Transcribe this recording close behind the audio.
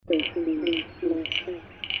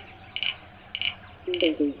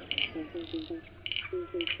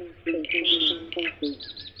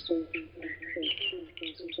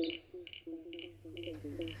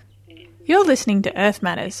You're listening to Earth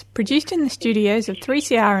Matters, produced in the studios of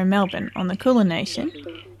 3CR in Melbourne on the Kulin Nation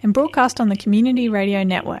and broadcast on the Community Radio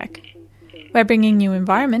Network. We're bringing you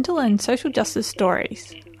environmental and social justice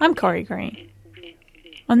stories. I'm Corrie Green.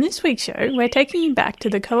 On this week's show, we're taking you back to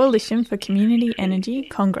the Coalition for Community Energy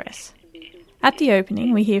Congress. At the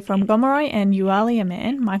opening, we hear from Gomeroi and Yuwalia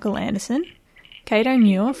man Michael Anderson, Cato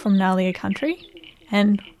Muir from Ngalia Country,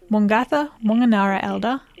 and Wongatha Wonganara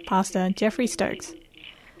elder, Pastor Jeffrey Stokes.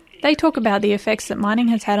 They talk about the effects that mining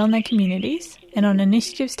has had on their communities and on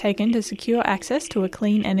initiatives taken to secure access to a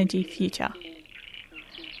clean energy future.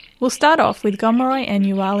 We'll start off with Gomeroi and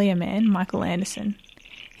Yuwalia man Michael Anderson.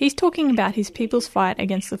 He's talking about his people's fight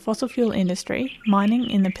against the fossil fuel industry, mining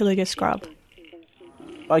in the Pilliga Scrub.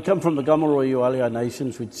 I come from the Gomeroi Yuwalia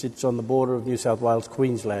Nations, which sits on the border of New South Wales,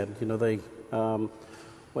 Queensland. You know,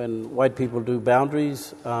 when white people do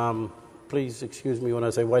boundaries, please excuse me when I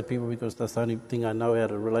say white people because that's the only thing I know how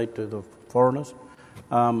to relate to the foreigners.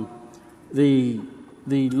 The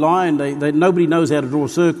line, nobody knows how to draw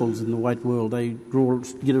circles in the white world. They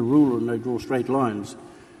get a ruler and they draw straight lines.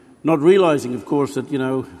 Not realising, of course, that, you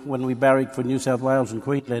know, when we barrack for New South Wales and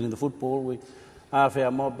Queensland in the football, half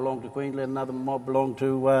our mob belong to Queensland, another mob belong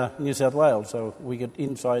to New South Wales. So we get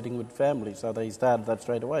infighting with families, so they started that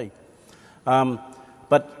straight away.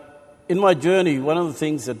 But in my journey, one of the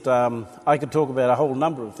things that I could talk about a whole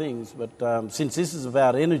number of things, but since this is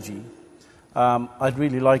about energy, I'd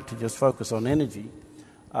really like to just focus on energy.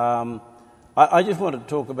 I just wanted to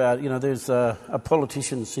talk about, you know, there's a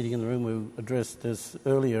politician sitting in the room who addressed this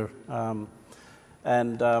earlier,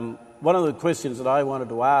 and one of the questions that I wanted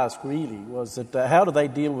to ask really was that how do they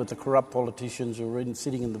deal with the corrupt politicians who are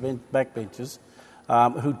sitting in the backbenches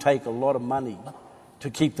who take a lot of money to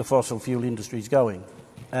keep the fossil fuel industries going?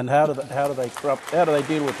 And how do they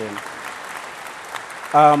deal with them?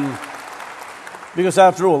 Because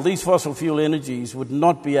after all, these fossil fuel energies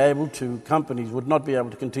companies would not be able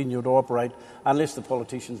to continue to operate unless the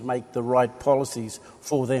politicians make the right policies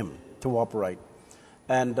for them to operate.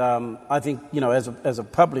 And I think, you know, as a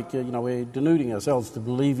public, you know, we're denuding ourselves to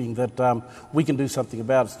believing that we can do something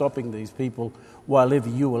about stopping these people while ever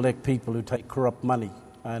you elect people who take corrupt money.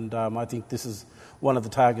 And I think this is one of the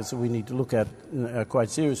targets that we need to look at quite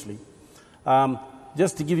seriously.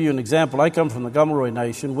 Just to give you an example, I come from the Gomeroi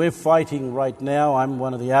Nation. We're fighting right now. I'm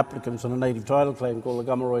one of the applicants on a native title claim called the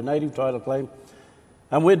Gomeroi Native Title Claim.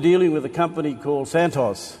 And we're dealing with a company called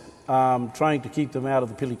Santos, trying to keep them out of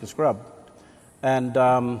the Pilliga Scrub. And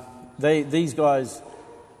these guys,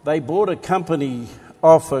 they bought a company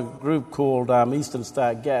off a group called Eastern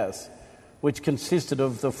Star Gas, which consisted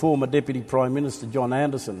of the former Deputy Prime Minister, John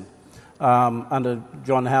Anderson, under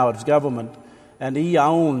John Howard's government. And he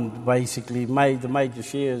owned, basically, the major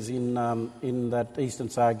shares in that Eastern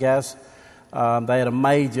Star Gas. They had a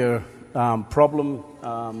major problem,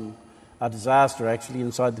 a disaster actually,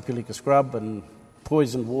 inside the Pilliga Scrub, and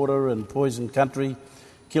poisoned water and poisoned country,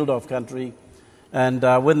 killed off country. And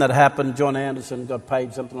when that happened, John Anderson got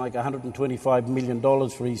paid something like $125 million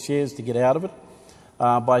for his shares to get out of it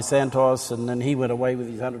by Santos, and then he went away with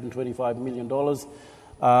his $125 million.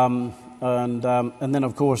 And then,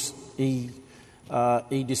 of course, he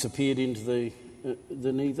disappeared into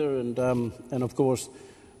the nether, and of course,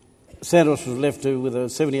 Santos was left with a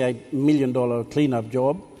 $78 million clean-up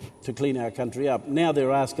job to clean our country up. Now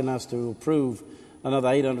they're asking us to approve another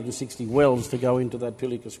 860 wells to go into that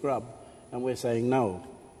Pilliga Scrub, and we're saying no.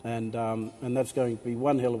 And that's going to be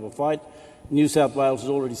one hell of a fight. New South Wales has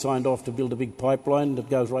already signed off to build a big pipeline that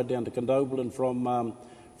goes right down to Condobolin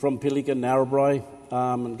from Pilliga, Narrabri,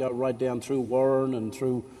 and go right down through Warren and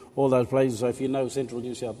through all those places. So if you know central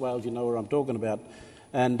New South Wales, you know where I'm talking about.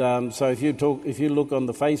 And so if you look on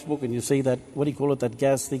the Facebook and you see that, what do you call it, that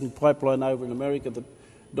gas thing, pipeline over in America that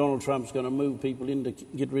Donald Trump's going to move people in to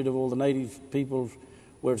get rid of all the native people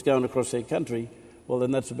where it's going across their country, well,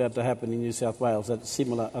 then that's about to happen in New South Wales. That's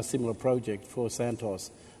a similar project for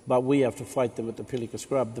Santos. But we have to fight them at the Pilliga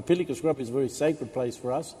Scrub. The Pilliga Scrub is a very sacred place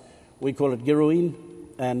for us. We call it Giruin,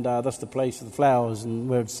 and that's the place of the flowers and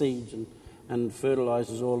where it seeds and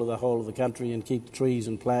fertilises all of the whole of the country and keep the trees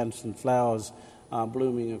and plants and flowers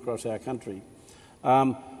blooming across our country.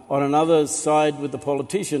 On another side with the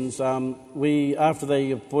politicians, after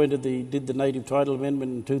they did the Native Title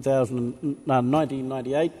Amendment in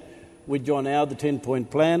 1998 with John Howard, the 10-point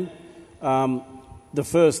plan, the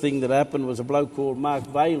first thing that happened was a bloke called Mark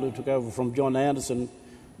Vaile who took over from John Anderson.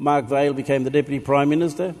 Mark Vaile became the Deputy Prime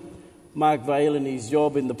Minister. Mark Vaile in his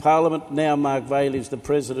job in the Parliament. Now Mark Vaile is the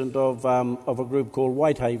president of a group called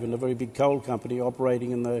Whitehaven, a very big coal company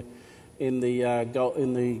operating in the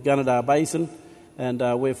Gunnedah Basin, and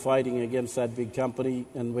we're fighting against that big company,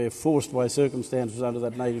 and we're forced by circumstances under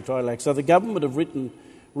that Native Title Act. So the government have written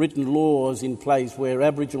laws in place where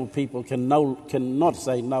Aboriginal people cannot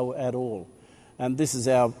say no at all, and this is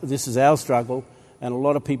our struggle. And a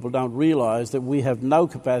lot of people don't realise that we have no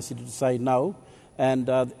capacity to say no.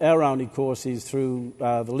 And our only course is through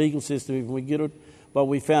the legal system if we get it. But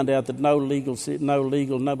we found out that no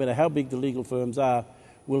matter how big the legal firms are,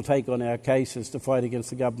 will take on our cases to fight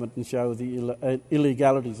against the government and show the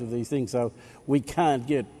illegalities of these things. So we can't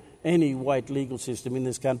get any white legal system in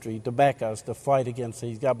this country to back us to fight against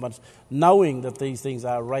these governments, knowing that these things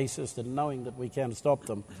are racist and knowing that we can stop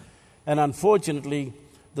them. And unfortunately,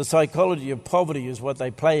 the psychology of poverty is what they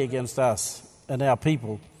play against us and our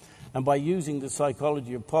people. And by using the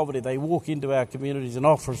psychology of poverty, they walk into our communities and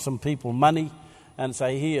offer some people money and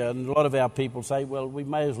say, here, and a lot of our people say, well, we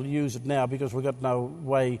may as well use it now because we've got no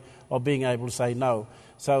way of being able to say no.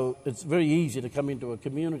 So it's very easy to come into a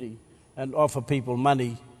community and offer people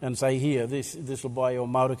money and say, here, this will buy you a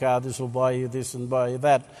motor car, this will buy you this and buy you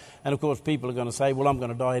that. And of course people are going to say, well, I'm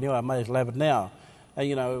going to die anyway, I may as well have it now.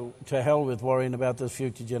 And, to hell with worrying about the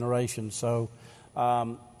future generations. So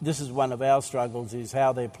this is one of our struggles, is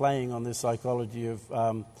how they're playing on this psychology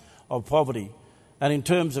of poverty. And in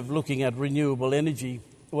terms of looking at renewable energy,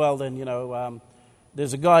 well then,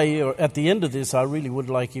 there's a guy here at the end of this, I really would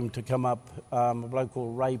like him to come up, a bloke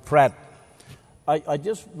called Ray Pratt. I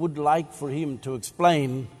just would like for him to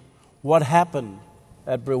explain what happened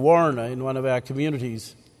at Brewarrina in one of our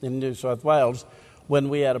communities in New South Wales when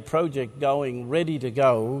we had a project going, ready to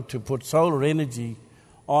go, to put solar energy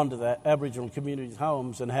onto the Aboriginal communities'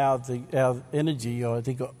 homes, and how our energy, or I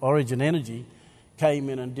think Origin Energy, came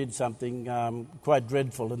in and did something quite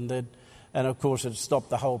dreadful, and of course it stopped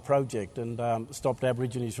the whole project and stopped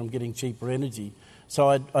Aborigines from getting cheaper energy. So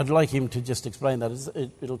I'd like him to just explain that.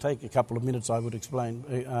 It'll take a couple of minutes, I would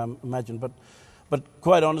imagine. But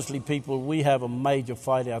quite honestly, people, we have a major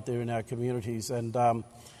fight out there in our communities, and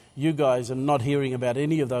you guys are not hearing about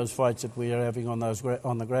any of those fights that we are having on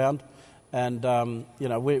the ground. And,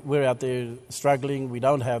 we're out there struggling. We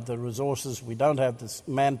don't have the resources. We don't have the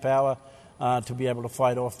manpower to be able to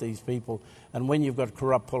fight off these people. And when you've got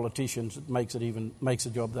corrupt politicians, it makes the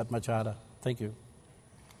job that much harder. Thank you.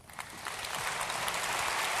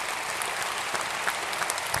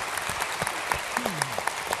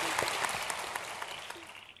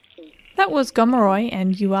 That was Gomeroi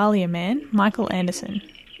and Yualia man, Michael Anderson.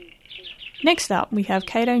 Next up, we have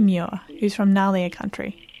Cato Muir, who's from Ngalia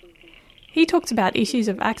country. He talks about issues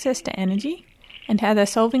of access to energy and how they're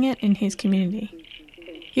solving it in his community.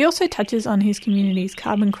 He also touches on his community's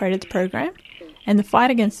carbon credits program and the fight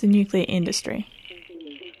against the nuclear industry.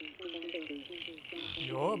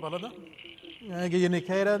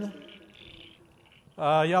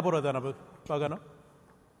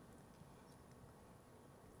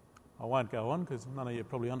 I won't go on because none of you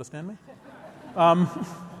probably understand me.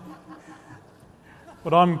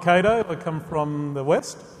 But I'm Cato. I come from the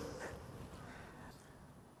West.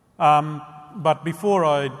 But before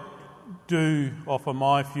I do offer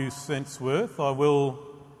my few cents worth, I will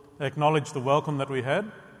acknowledge the welcome that we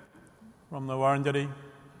had from the Wurundjeri,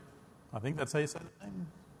 I think that's how you say the name,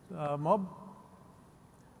 mob.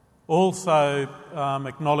 Also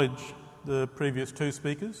acknowledge the previous two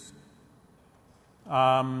speakers.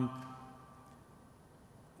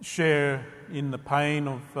 Share in the pain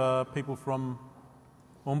of people from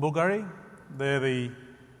Umbulgari. They're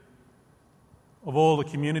of all the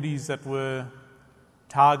communities that were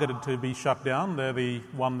targeted to be shut down, they're the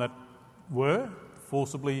one that were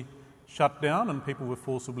forcibly shut down and people were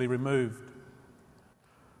forcibly removed.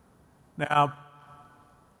 Now,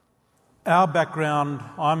 our background,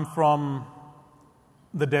 I'm from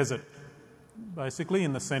the desert, basically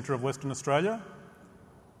in the centre of Western Australia.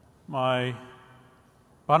 My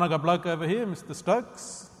Panaga bloke over here, Mr.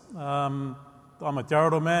 Stokes, I'm a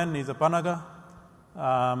Jarrahdale man, he's a Panaga.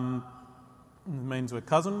 It means we're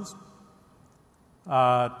cousins.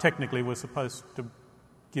 Technically we're supposed to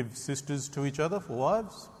give sisters to each other for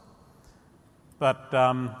wives, but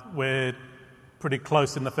we're pretty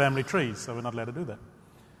close in the family tree, so we're not allowed to do that.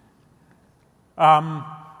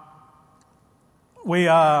 We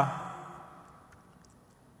are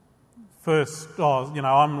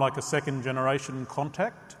I'm like a second generation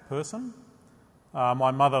contact person.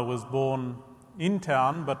 My mother was born in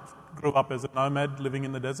town but grew up as a nomad living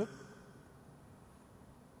in the desert.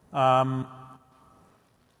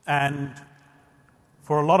 And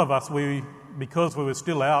for a lot of us, because we were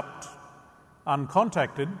still out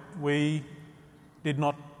uncontacted, we did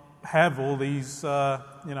not have all these,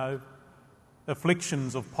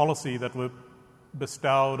 afflictions of policy that were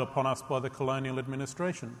bestowed upon us by the colonial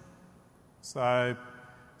administration. So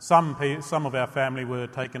some of our family were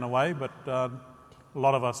taken away, but a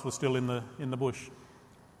lot of us were still in the bush.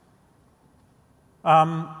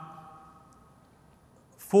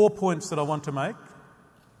 4 points that I want to make.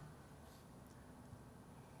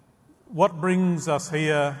 What brings us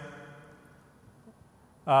here,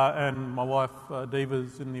 and my wife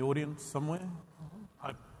Diva's in the audience somewhere.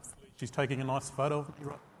 She's taking a nice photo of me,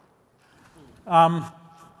 right?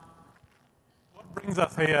 What brings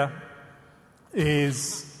us here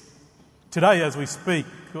is today, as we speak,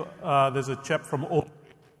 there's a chap from All.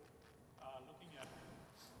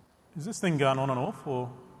 Is this thing going on and off, or?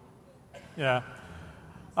 Yeah.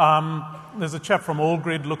 There's a chap from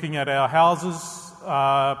Allgrid looking at our houses.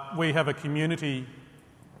 We have a community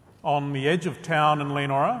on the edge of town in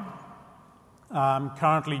Leonora,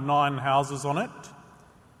 currently 9 houses on it,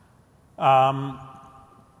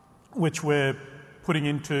 which we're putting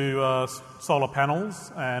into solar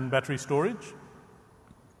panels and battery storage.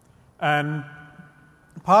 And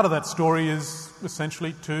part of that story is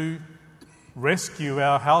essentially to rescue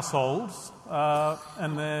our households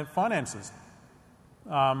and their finances.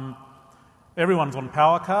 Everyone's on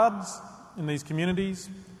power cards in these communities.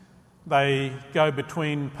 They go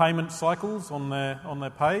between payment cycles on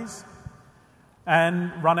their pays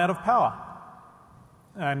and run out of power,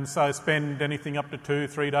 and so spend anything up to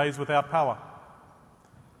 2-3 days without power.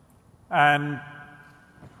 And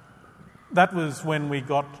that was when we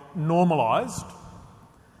got normalised.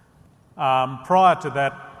 Prior to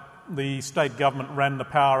that, the state government ran the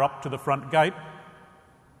power up to the front gate,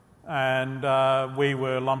 and we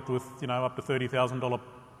were lumped with, up to $30,000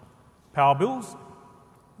 power bills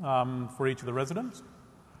for each of the residents.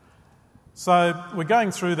 So we're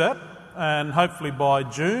going through that, and hopefully by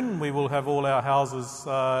June we will have all our houses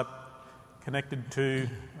connected to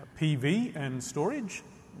PV and storage.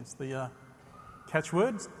 It's the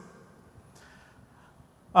catchwords.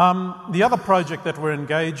 The other project that we're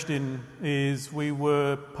engaged in is we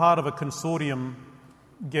were part of a consortium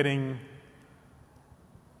getting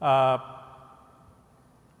ACCUs,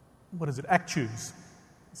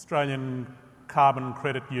 Australian Carbon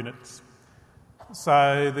Credit Units.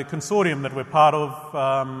 So the consortium that we're part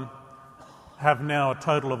of have now a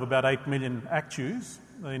total of about 8 million ACCUs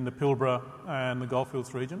in the Pilbara and the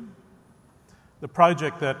Goldfields region. The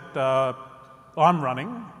project that I'm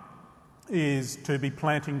running is to be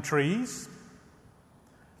planting trees,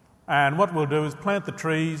 and what we'll do is plant the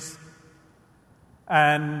trees,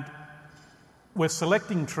 and we're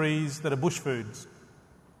selecting trees that are bush foods.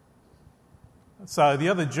 So the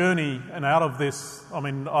other journey, and out of this,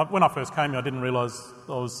 when I first came here I didn't realise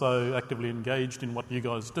I was so actively engaged in what you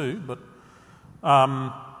guys do, but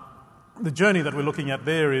the journey that we're looking at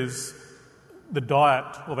there is the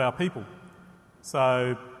diet of our people.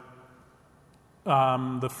 So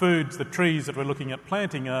the trees that we're looking at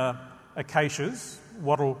planting are acacias,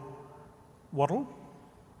 wattle,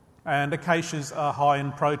 and acacias are high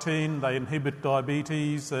in protein, they inhibit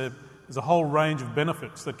diabetes, there's a whole range of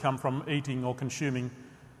benefits that come from eating or consuming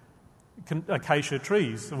acacia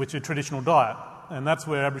trees, which are traditional diet, and that's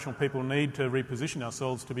where Aboriginal people need to reposition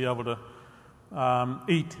ourselves to be able to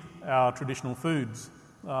eat our traditional foods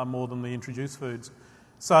more than the introduced foods.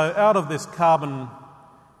 So out of this carbon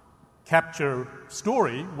capture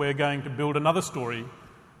story, we're going to build another story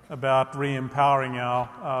about re-empowering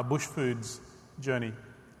our bush foods journey.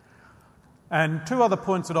 And 2 other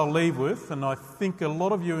points that I'll leave with, and I think a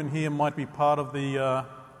lot of you in here might be part of the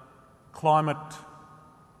climate,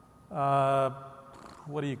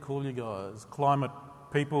 what do you call you guys? Climate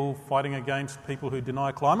people fighting against people who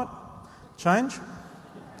deny climate change.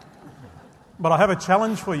 But I have a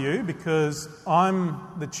challenge for you because I'm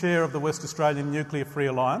the chair of the West Australian Nuclear Free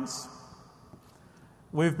Alliance.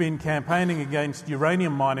 We've been campaigning against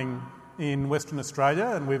uranium mining in Western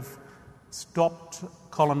Australia, and we've stopped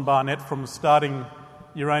Colin Barnett from starting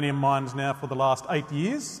uranium mines now for the last 8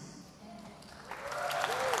 years.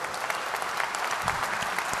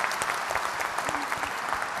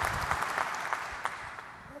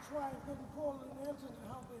 That's why I didn't call and answer to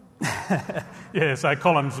help him. Yeah, so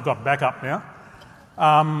Colin's got backup now.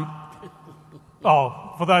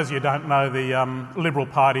 For those of you who don't know, the Liberal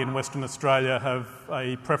Party in Western Australia have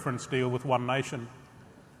a preference deal with One Nation.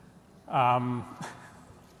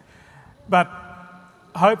 But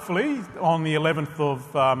hopefully on the 11th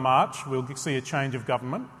of March we'll see a change of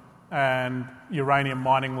government and uranium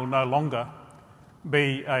mining will no longer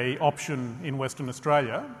be an option in Western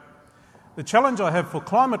Australia. The challenge I have for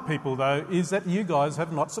climate people, though, is that you guys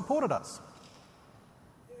have not supported us.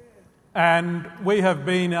 And we have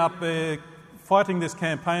been out there fighting this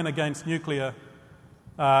campaign against nuclear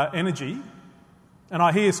energy, and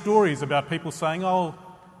I hear stories about people saying, oh,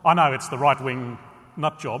 I know it's the right-wing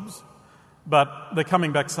nut jobs, but they're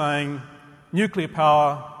coming back saying nuclear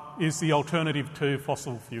power is the alternative to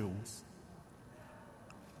fossil fuels.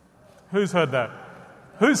 Who's heard that?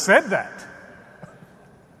 Who said that?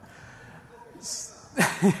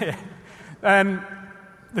 And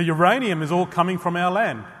the uranium is all coming from our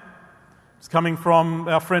land. It's coming from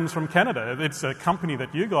our friends from Canada. It's a company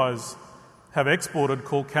that you guys have exported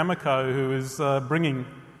called Cameco, who is bringing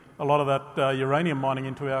a lot of that uranium mining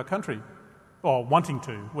into our country, or wanting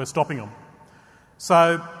to. We're stopping them.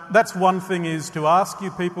 So that's one thing, is to ask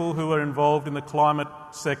you people who are involved in the climate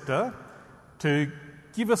sector to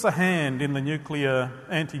give us a hand in the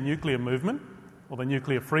anti-nuclear movement, or the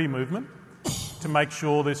nuclear-free movement, to make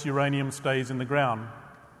sure this uranium stays in the ground.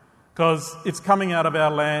 Because it's coming out of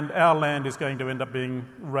our land is going to end up being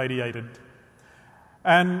radiated.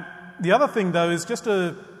 And the other thing, though, is just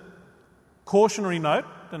a cautionary note,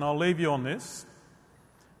 and I'll leave you on this.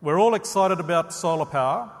 We're all excited about solar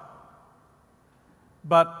power,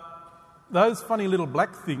 but those funny little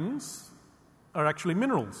black things are actually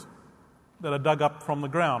minerals that are dug up from the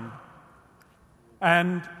ground.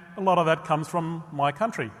 And a lot of that comes from my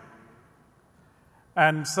country.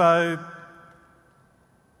 And so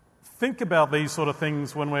think about these sort of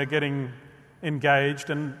things when we're getting engaged,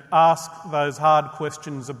 and ask those hard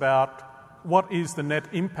questions about what is the net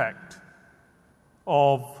impact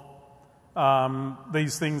of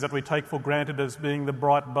these things that we take for granted as being the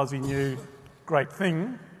bright, buzzy, new, great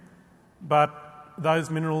thing, but those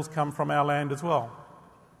minerals come from our land as well.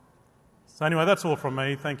 So anyway, that's all from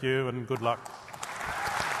me. Thank you and good luck.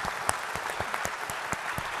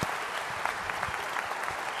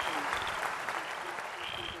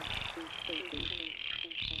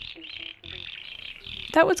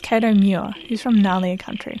 That was Cato Muir, who's from Ngalia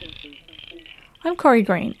country. I'm Corey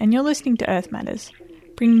Green, and you're listening to Earth Matters,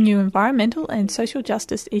 bringing you environmental and social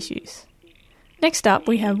justice issues. Next up,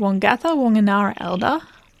 we have Wongatha Wonganara elder,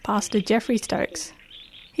 Pastor Jeffrey Stokes.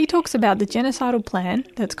 He talks about the genocidal plan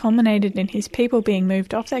that's culminated in his people being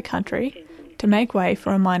moved off their country to make way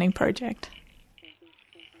for a mining project.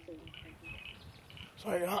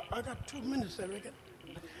 Sorry, I got 2 minutes, I reckon.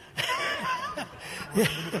 Yeah.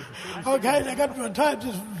 Okay, I got my time.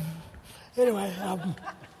 Anyway, I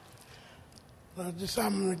just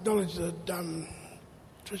acknowledge the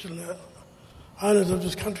traditional owners of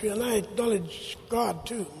this country, and I acknowledge God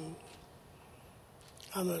too.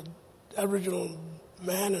 I'm an Aboriginal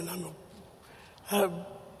man, and I'm a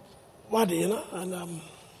Wadi, you know, and I'm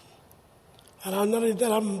not only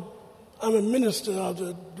that, I'm a minister of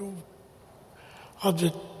the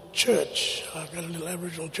church. I've got a little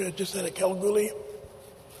Aboriginal church just out of Kalgoorlie,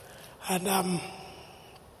 and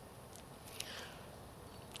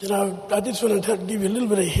you know, I just want to give you a little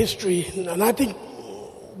bit of history, and I think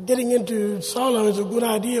getting into solar is a good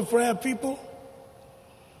idea for our people,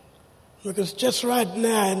 because just right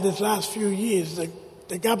now in this last few years, the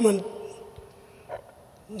government,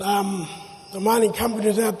 the mining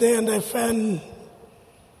companies out there, and they found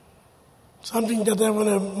something that they want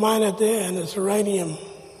to mine out there, and it's uranium.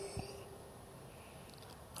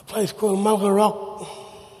 A place called Mulga Rock,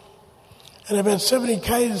 and about 70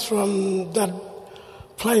 k's from that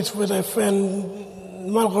place where they found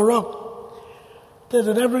Mulga Rock, there's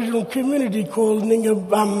an Aboriginal community called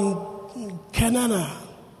Kanana.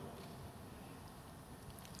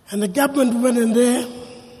 And the government went in there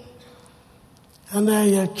and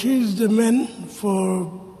they accused the men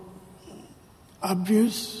for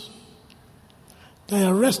abuse. They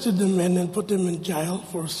arrested the men and put them in jail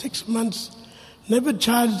for 6 months, never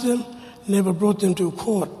charged them, never brought them to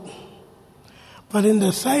court. But in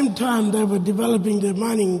the same time, they were developing the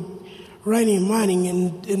uranium mining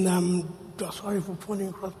in sorry for pointing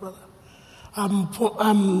across, brother, at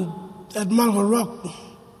Mulga Rock.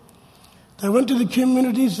 They went to the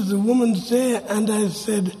communities, to the women there, and they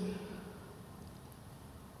said,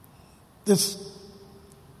 this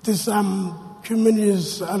community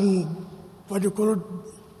is, what do you call it?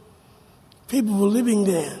 People were living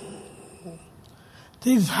there.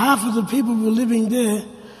 Half of the people were living there.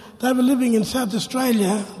 They were living in South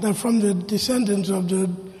Australia. They're from the descendants of the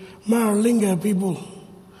Maralinga people.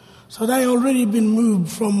 So they already been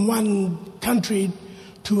moved from one country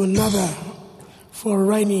to another for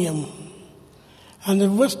uranium. And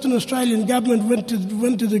the Western Australian government went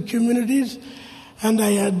to the communities, and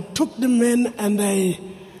they took the men, and they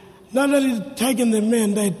not only taken the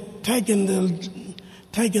men, they taken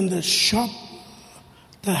taken the shop,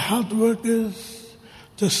 the health workers,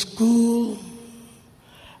 the school,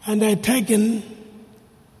 and they've taken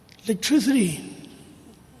electricity.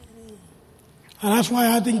 And that's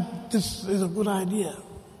why I think this is a good idea.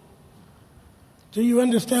 Do you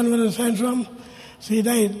understand what I'm saying, Trump? See,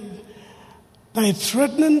 they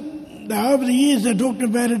threatened. Over the years, they talked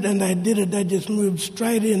about it and they did it. They just moved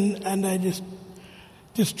straight in and they just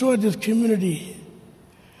destroyed this community.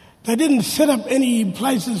 They didn't set up any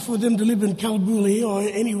places for them to live in Kalgoorlie or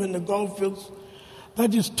anywhere in the goldfields. They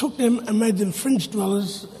just took them and made them fringe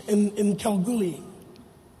dwellers in Kalgoorlie.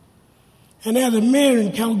 And now the mayor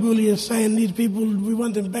in Kalgoorlie is saying these people, we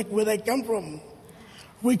want them back where they come from.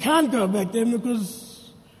 We can't go back there because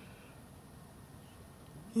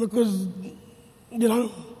you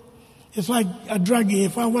know, it's like a druggie.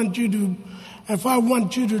 If I want you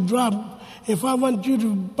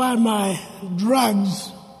to buy my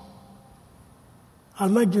drugs, I'll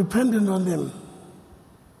make you dependent on them.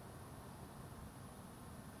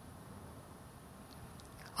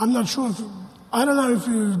 I'm not sure I don't know if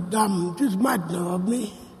you just might know of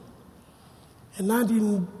me. In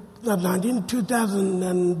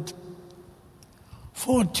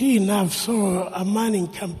 2014, I saw a mining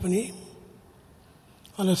company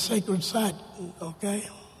on a sacred site, okay?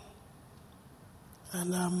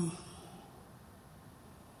 And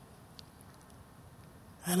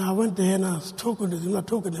I went there and I was talking to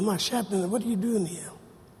them, I shouted at them, what are you doing here?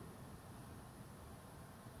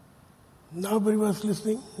 Nobody was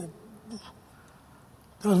listening.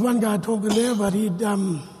 There was one guy talking there, but he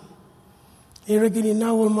reckoned he knew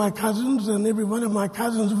all my cousins, and every one of my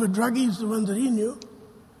cousins were druggies, the ones that he knew.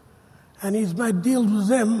 And he's made deals with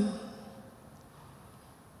them.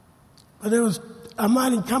 But there was a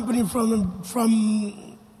mining company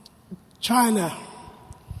from China.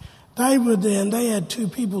 They were there, and they had 2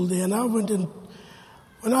 people there. And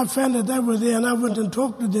when I found that they were there, and I went and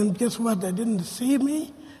talked to them, guess what? They didn't see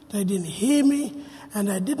me, they didn't hear me, and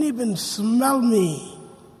they didn't even smell me.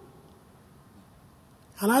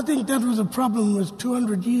 And I think that was a problem was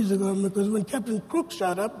 200 years ago, because when Captain Cook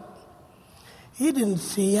showed up, he didn't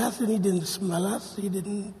see us and he didn't smell us.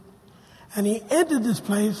 And he entered this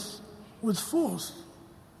place with force.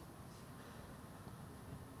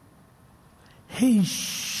 He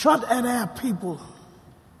shot at our people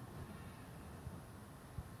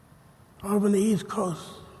over on the East Coast.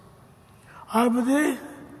 Over there,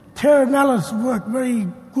 terror analysis worked very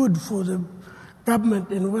good for the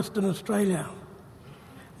government in Western Australia,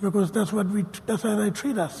 because that's how they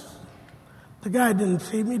treat us. The guy didn't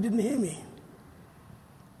see me, didn't hear me.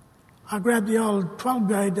 I grabbed the old 12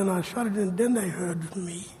 gauge and I shot it, and then they heard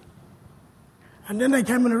me. And then they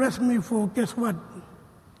came and arrested me for, guess what?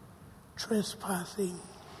 Trespassing.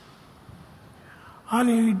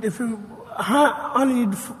 Only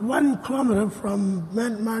 1 kilometre from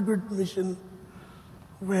Mount Margaret Mission,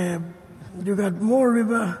 where you got Moore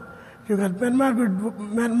River, you got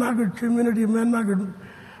Mount Margaret Community, Mount Margaret.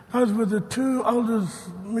 Those were the 2 oldest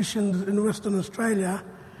missions in Western Australia,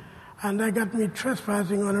 and they got me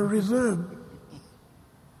trespassing on a reserve.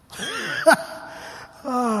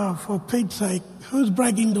 Oh, for Pete's sake, who's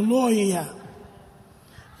breaking the law here?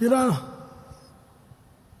 You know,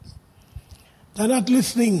 they're not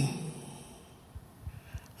listening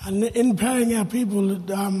and empowering our people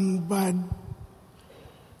by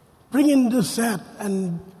bringing this out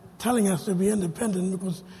and telling us to be independent,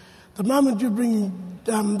 because the moment you bring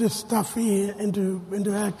this stuff here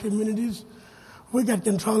into our communities, we got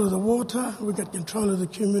control of the water, we got control of the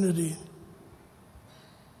community.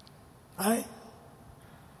 Right?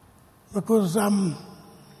 Because,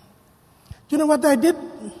 you know what they did?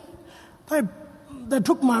 They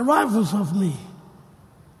took my rifles off me.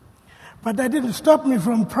 But they didn't stop me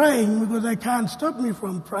from praying, because they can't stop me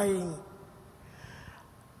from praying.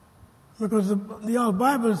 Because the old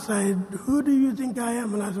Bible said, who do you think I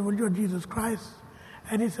am? And I said, well, you're Jesus Christ.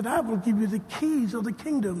 And he said, I will give you the keys of the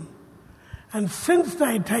kingdom. And since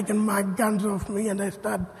they'd taken my guns off me and they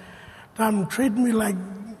started treating me like,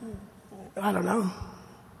 I don't know.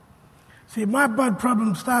 See, my boat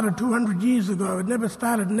problem started 200 years ago. It never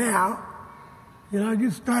started now. You know,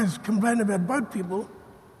 you guys complain about boat people,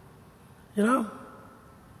 you know.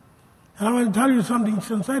 And I want to tell you something.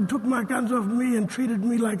 Since they took my guns off me and treated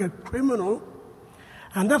me like a criminal,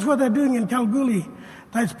 and that's what they're doing in Kalgoorlie.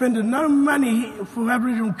 They spend no money for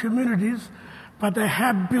Aboriginal communities, but they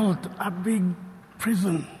have built a big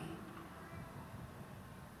prison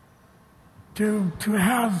to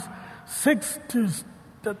house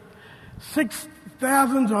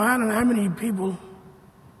 6,000 or I don't know how many people.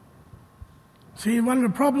 See, one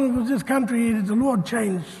of the problems with this country is the law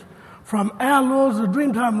changed from our laws, the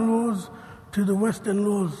Dreamtime laws, to the Western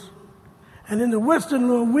laws. And in the Western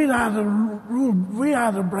law, we are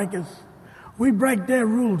the breakers. We break their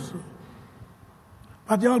rules.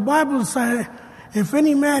 But the old Bible says, if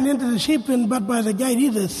any man enter the sheep pen but by the gate,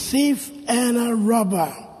 he's a thief and a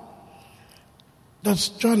robber. That's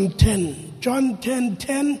John 10. John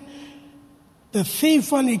 10:10. The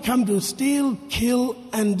thief only come to steal, kill,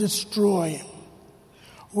 and destroy.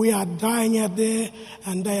 We are dying out there,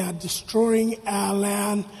 and they are destroying our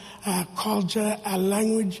land, our culture, our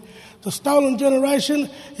language. The stolen generation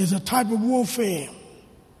is a type of warfare.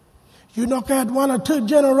 You knock out 1 or 2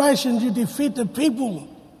 generations, you defeat the people.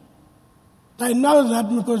 They know that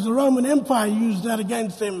because the Roman Empire used that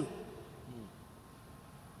against them.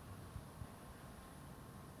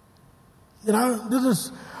 You know, this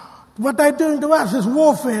is what they're doing to us is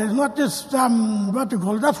warfare. It's not just what you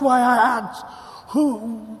call it. That's why I asked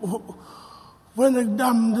when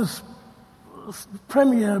this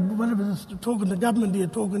premier, whatever is talking, the government here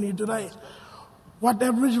talking here today, what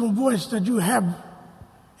Aboriginal voice that you have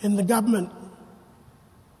in the government,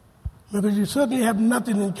 because you certainly have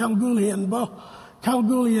nothing in Kalgoorlie and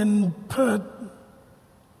Perth.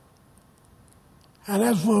 And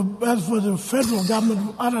as for the federal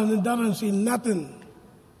government, I don't see nothing.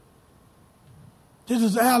 This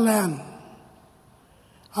is our land.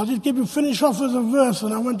 I'll just finish off with a verse,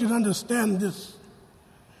 and I want you to understand this.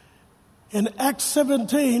 In Acts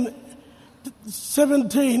 17,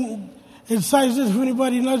 it says this, if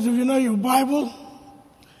anybody knows, if you know your Bible.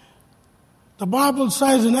 The Bible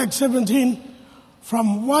says in Acts 17,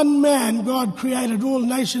 from one man God created all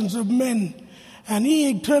nations of men, and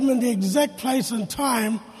he determined the exact place and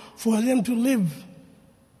time for them to live.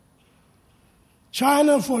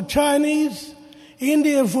 China for Chinese,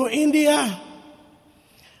 India for India,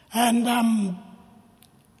 and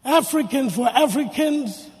Africans for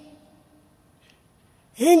Africans.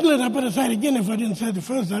 England, I better say it again if I didn't say it the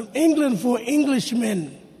first time, England for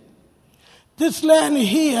Englishmen. This land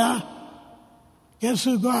here, guess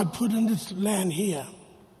who God put in this land here?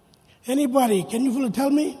 Anybody, can you tell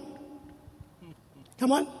me?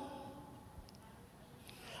 Come on.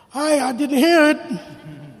 I didn't hear it.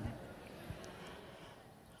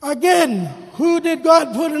 Again, who did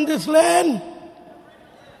God put in this land?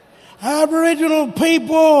 Aboriginal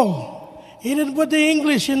people. He didn't put the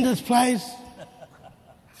English in this place.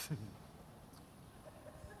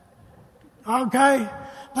 Okay?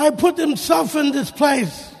 They put themselves in this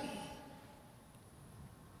place.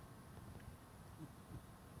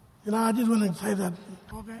 You know, I just want to say that.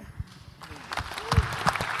 Okay?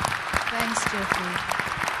 Thanks, Jeffrey.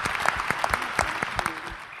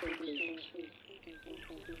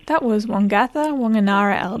 That was Wongatha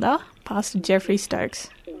Wanganara Elder, Pastor Jeffrey Stokes.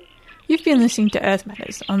 You've been listening to Earth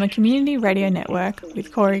Matters on the Community Radio Network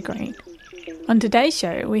with Corey Green. On today's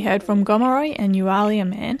show, we heard from Gomeroi and Yualia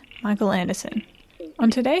man, Michael Anderson.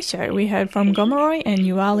 On today's show, we heard from Gomeroi and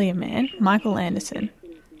Yualia man, Michael Anderson.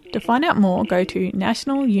 To find out more, go to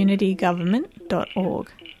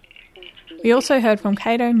nationalunitygovernment.org. We also heard from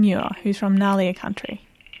Cato Muir, who's from Ngalia country.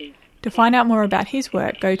 To find out more about his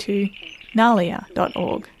work, go to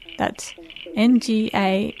ngalia.org. That's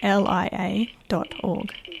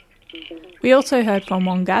NGALIA.org. We also heard from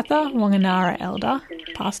Wongatha Wanganara Elder,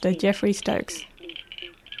 Pastor Jeffrey Stokes.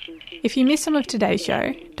 If you missed some of today's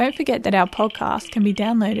show, don't forget that our podcast can be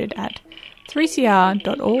downloaded at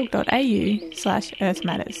 3cr.org.au/Earth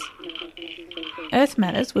Matters. Earth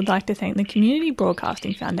Matters would like to thank the Community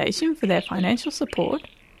Broadcasting Foundation for their financial support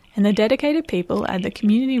and the dedicated people at the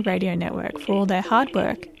Community Radio Network for all their hard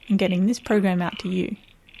work in getting this program out to you.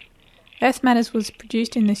 Earth Matters was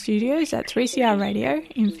produced in the studios at 3CR Radio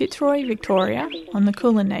in Fitzroy, Victoria on the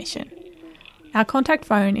Kulin Nation. Our contact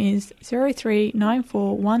phone is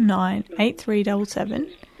 0394198377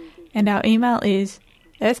 and our email is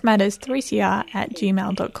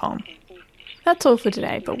earthmatters3cr@gmail.com. That's all for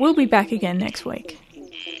today, but we'll be back again next week.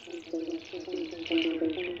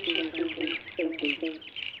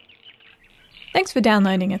 Thanks for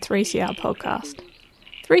downloading a 3CR podcast.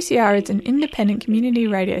 3CR is an independent community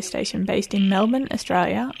radio station based in Melbourne,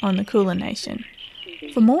 Australia on the Kulin Nation.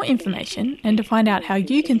 For more information and to find out how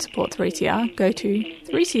you can support 3CR, go to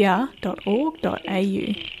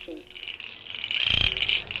 3cr.org.au.